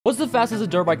What's the fastest a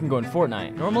dirt bike can go in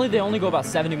Fortnite? Normally they only go about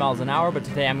 70 miles an hour, but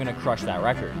today I'm gonna crush that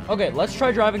record. Okay, let's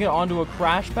try driving it onto a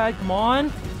crash pad. Come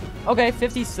on. Okay,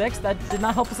 56. That did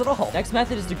not help us at all. Next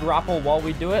method is to grapple while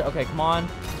we do it. Okay, come on.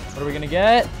 What are we gonna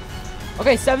get?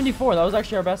 Okay, 74. That was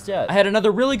actually our best yet. I had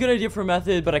another really good idea for a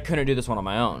method, but I couldn't do this one on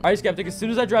my own. All right, Skeptic, as soon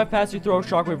as I drive past you, throw a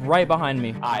shockwave right behind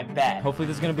me. I bet. Hopefully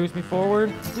this is gonna boost me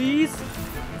forward. Please.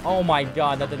 Oh my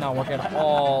god, that did not work at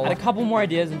all. I had a couple more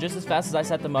ideas, and just as fast as I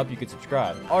set them up, you could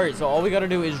subscribe. All right, so all we gotta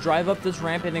do is drive up this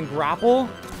ramp and then grapple.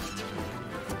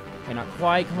 Okay, not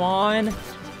quite. Come on.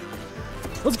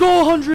 Let's go, 100.